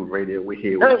fast food radio. We're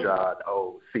here with John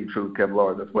C. Truth, Kev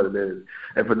Lawrence. That's what it is.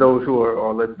 And for those who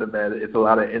are listening, man, it's a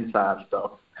lot of inside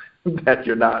stuff that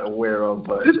you're not aware of.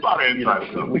 But it's a lot of inside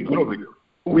stuff. We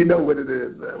know what it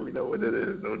is, man. We know what it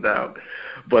is, no doubt.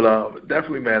 But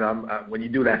definitely, man. When you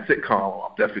do that sitcom,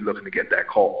 I'm definitely looking to get that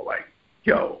call. Like,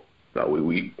 yo,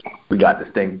 we got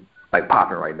this thing like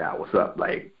popping right now. What's up?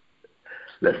 Like,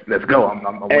 let's go.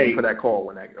 I'm waiting for that call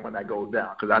when that goes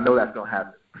down because I know that's gonna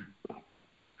happen.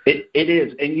 It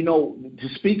is, and to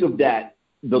speak of that,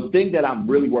 the thing that I'm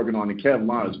really working on, and Kev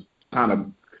Lawrence kind of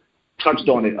touched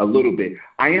on it a little bit.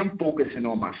 I am focusing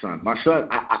on my son. My son,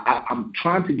 I'm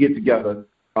trying to get together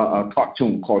a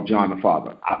cartoon called John the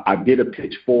Father. I did a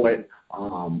pitch for it,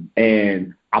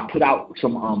 and I put out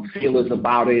some feelers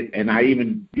about it, and I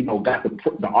even got the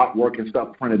artwork and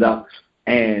stuff printed up,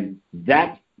 and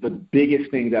that's the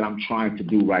biggest thing that I'm trying to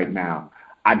do right now.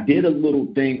 I did a little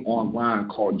thing online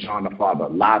called John the Father,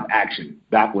 live action,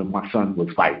 back when my son was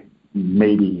like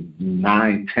maybe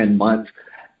 9-10 months,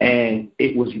 and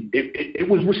it was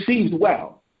received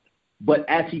well. But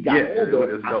as he got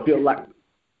older, I feel like,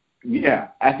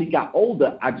 as he got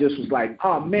older, I just was like,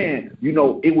 oh man,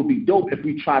 it would be dope if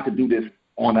we tried to do this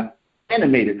on an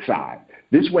animated side.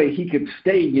 This way he could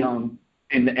stay young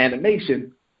in the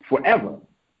animation forever.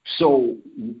 So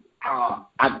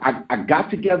I got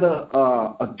together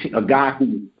a guy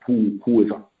who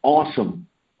is awesome.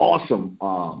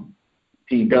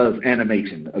 He does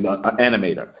animation, an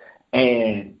animator,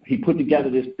 and he put together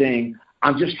this thing.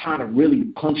 I'm just trying to really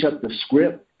punch up the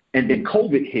script, and then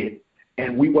COVID hit,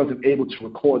 and we wasn't able to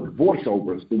record the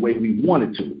voiceovers the way we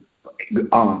wanted to.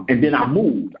 And then I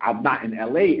moved. I'm not in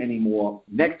LA anymore,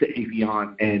 next to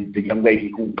Avion and the young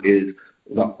lady who is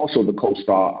also the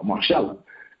co-star, Marcella.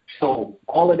 So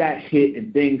all of that hit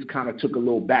and things kind of took a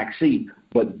little backseat,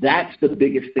 but that's the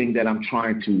biggest thing that I'm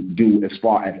trying to do as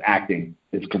far as acting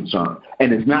is concerned.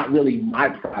 And it's not really my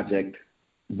project,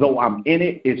 though I'm in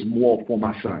it, it's more for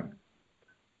my son.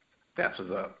 That's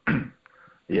what's up.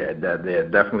 Yeah,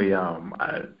 definitely.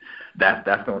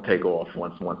 That's gonna take off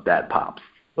once that pops,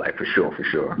 like for sure.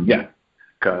 Yeah.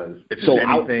 Because if it's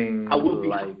anything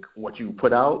like what you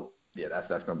put out, yeah,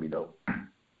 that's gonna be dope.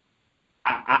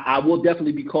 I will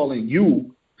definitely be calling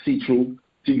you, C-Truth,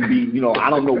 to be, I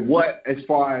don't know what, as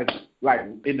far as like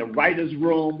in the writer's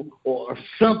room or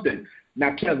something.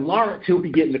 Now, Kevin Lawrence, he'll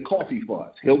be getting the coffee for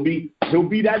us. He'll be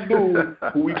that dude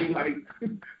who we be like,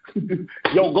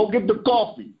 yo, go get the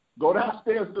coffee. Go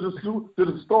downstairs to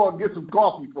the store and get some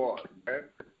coffee for us, man.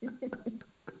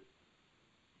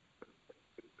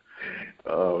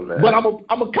 Oh, man. But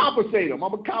I'm a compensate him.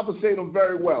 I'm gonna compensate him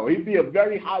very well. He'd be a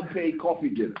very high-paid coffee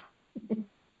getter.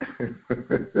 You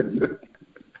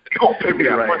gonna pay me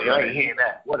that money? I ain't hearing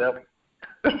that. Whatever.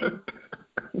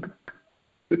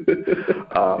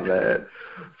 Oh, man.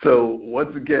 So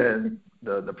once again,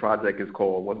 the project is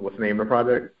called what's the name of the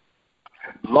project?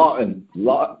 Lawton.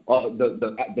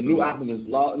 The new album is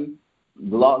Lawton.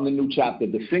 Lawton, the new chapter.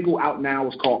 The single out now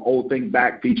is called Old Thing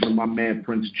Back, featuring my man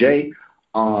Prince J.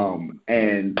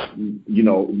 And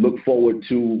look forward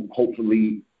to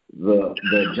hopefully the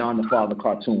John the Father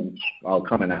cartoon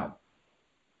coming out.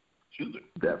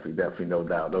 Definitely, no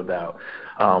doubt.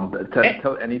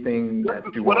 Tell anything that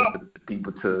you want the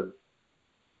people to.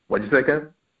 What'd you say, Ken?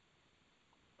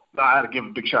 No, I had to give a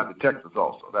big shout out to Texas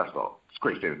also. That's all. It's a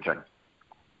great state of Texas.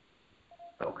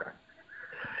 Okay.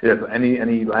 Yeah. So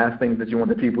any last things that you want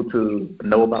the people to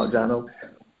know about Jono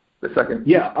the second?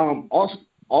 Yeah. Also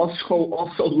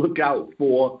look out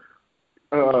for.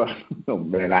 Oh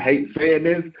man, I hate saying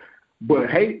this, but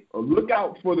look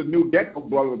out for the new Deco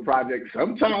Brother project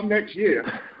sometime next year.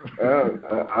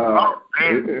 I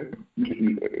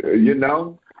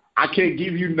can't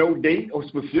give you no date or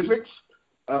specifics,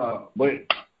 but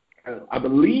I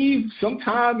believe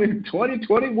sometime in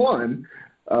 2021.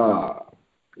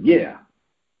 Yeah,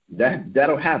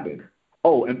 that'll happen.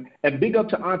 Oh, and big up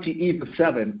to Auntie Eva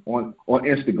 7 on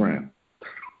Instagram.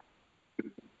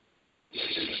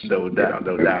 No doubt.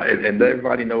 And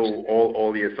everybody know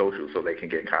all your socials so they can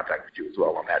get in contact with you as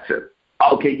well on that tip.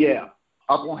 Okay, yeah.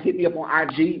 Hit me up on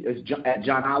IG. It's at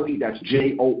John Ollie. That's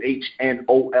JOHNOLLIE.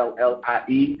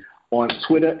 On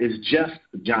Twitter is just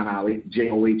John Ollie,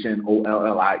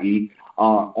 JOHNOLLIE.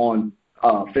 On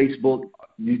Facebook,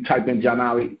 you type in John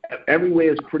Ollie.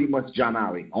 Everywhere is pretty much John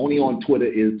Ollie. Only on Twitter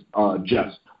is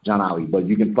just John Ollie. But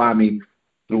you can find me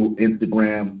through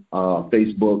Instagram,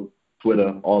 Facebook,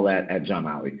 Twitter, all that at John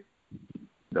Ollie.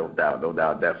 No doubt,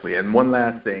 definitely. And one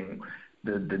last thing,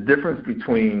 the difference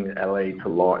between LA to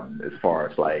Lawton as far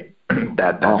as like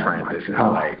that transition,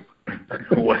 like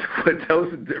what tell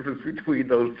us the difference between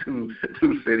those two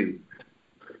cities?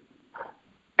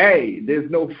 Hey, there's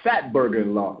no fat burger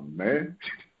in Lawton, man.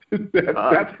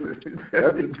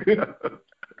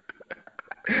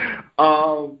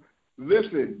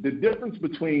 Listen, the difference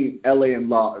between LA and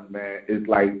Lawton, man, is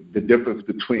like the difference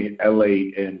between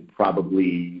LA and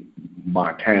probably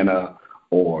Montana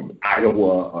or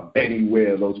Iowa or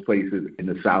anywhere those places in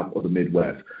the South or the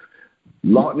Midwest.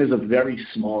 Lawton is a very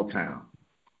small town.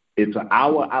 It's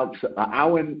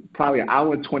probably an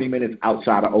hour and 20 minutes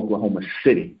outside of Oklahoma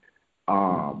City.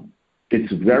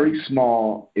 It's very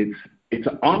small. It's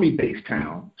an Army-based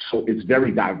town, so it's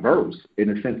very diverse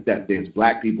in the sense that there's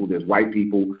black people, there's white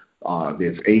people,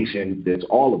 there's Asian, there's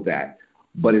all of that.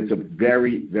 But it's a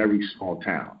very, very small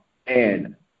town.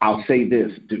 And I'll say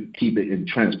this to keep it in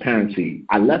transparency.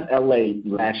 I left LA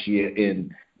last year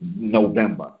in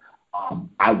November.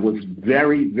 I was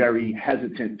very, very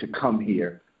hesitant to come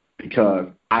here because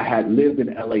I had lived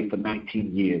in LA for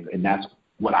 19 years, and that's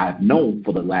what I've known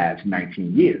for the last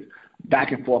 19 years,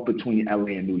 back and forth between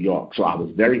LA and New York. So I was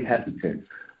very hesitant.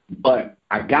 But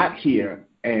I got here,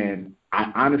 and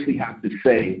I honestly have to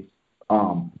say,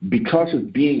 because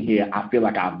of being here, I feel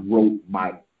like I wrote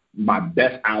my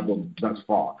best album thus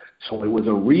far. So it was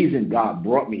a reason God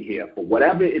brought me here. For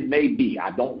whatever it may be,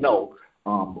 I don't know,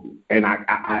 And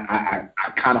I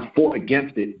kind of fought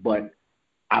against it, but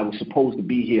I was supposed to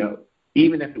be here,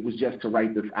 even if it was just to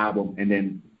write this album and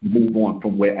then move on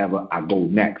from wherever I go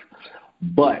next.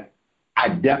 But I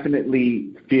definitely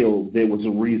feel there was a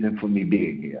reason for me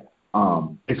being here.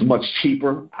 It's much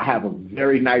cheaper. I have a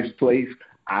very nice place.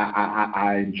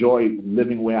 I enjoy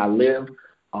living where I live.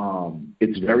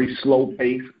 It's very slow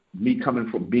paced. Me coming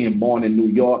from being born in New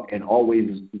York and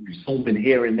always zooming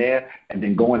here and there, and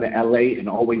then going to LA and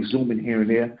always zooming here and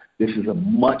there, this is a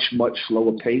much, much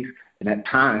slower pace, and at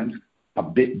times a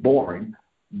bit boring.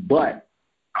 But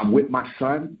I'm with my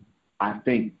son. I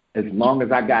think as long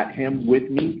as I got him with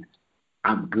me,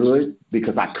 I'm good,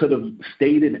 because I could have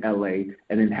stayed in LA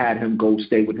and then had him go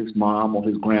stay with his mom or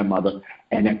his grandmother,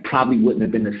 and it probably wouldn't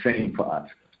have been the same for us.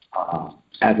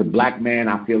 As a black man,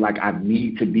 I feel like I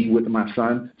need to be with my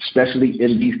son, especially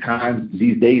in these times,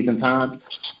 these days and times.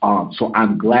 So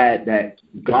I'm glad that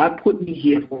God put me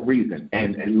here for a reason,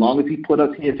 and as long as He put us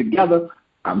here together,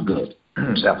 I'm good.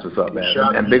 That's what's up, man.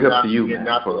 And big up to you, man.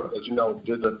 Because, you know,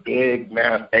 there's a big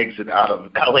mass exit out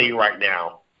of LA right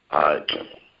now.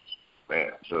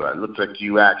 Man, so it looks like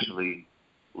you actually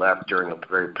left during a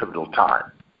very pivotal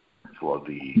time for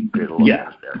the Great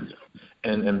Olympics there.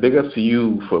 And big up to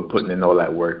you for putting in all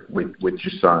that work with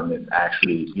your son and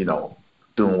actually, you know,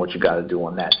 doing what you got to do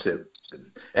on that tip.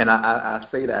 And I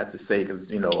say that to say, because,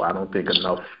 you know, I don't think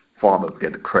enough fathers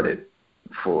get the credit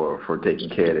for taking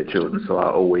care of their children. So I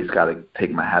always got to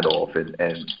take my hat off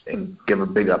and give a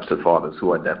big up to fathers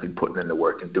who are definitely putting in the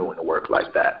work and doing the work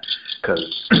like that.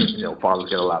 Because, you know, fathers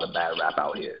get a lot of bad rap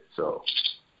out here. So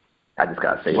I just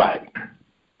got to say that.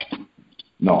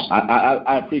 No,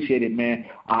 I appreciate it, man.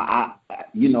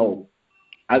 You know,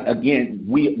 again,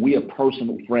 we are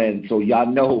personal friends, so y'all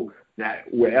know that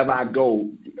wherever I go,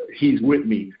 he's with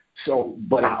me. So,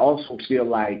 but I also feel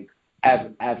like as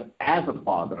a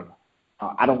father,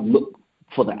 I don't look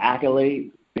for the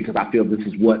accolades, because I feel this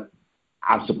is what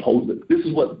this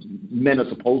is what men are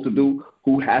supposed to do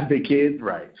who have their kids.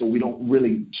 Right. So we don't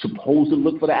really supposed to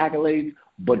look for the accolades,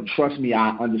 but trust me,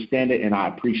 I understand it and I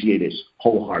appreciate it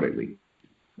wholeheartedly.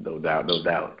 No doubt.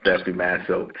 Definitely, man.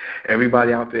 So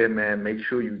everybody out there, man, make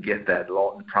sure you get that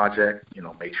Lawton Project. You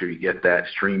know, make sure you get that,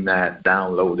 stream that,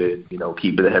 download it, you know,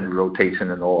 keep it a heavy rotation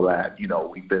and all that. You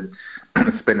know, we've been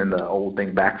spinning the old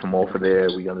thing back from off of there.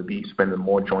 We're going to be spending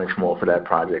more joints from off of that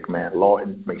project, man.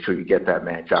 Lawton, make sure you get that,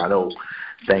 man. John O,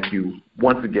 thank you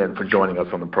once again for joining us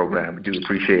on the program. We do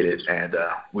appreciate it, and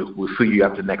we'll see you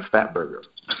after the next Fat Burger.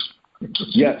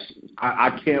 Yes,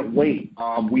 I can't wait.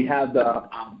 We have the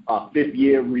 5th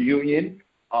year reunion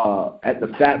at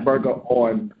the Fat Burger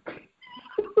on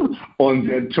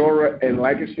Ventura and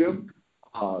Lancashire.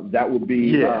 That will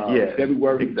be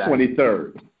February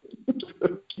 23rd.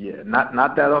 Yeah,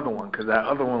 not that other one, because that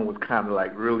other one was kind of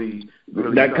like really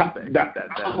that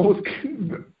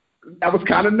was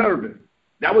kind of nervous.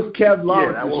 That was Kev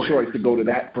Lawrence's choice to go to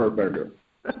that burger.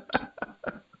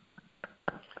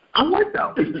 I like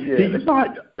that one.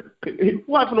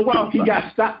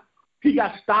 He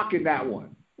got stock in that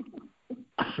one.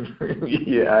 I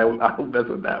hope that's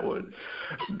what that one.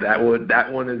 That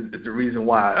one is the reason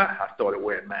why I started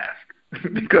wearing masks,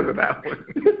 because of that one.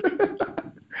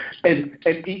 and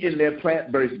eating their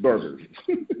plant-based burgers.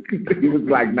 He was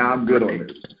like, "Nah, I'm good on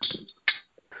this."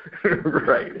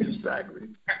 Right, exactly.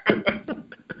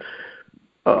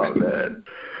 Oh man.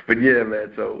 But yeah,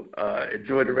 man, so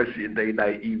enjoy the rest of your day,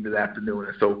 night, evening, afternoon,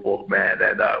 and so forth, man.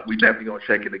 And we definitely going to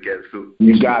check it again soon.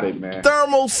 You got it, man.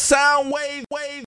 Thermal sound wave.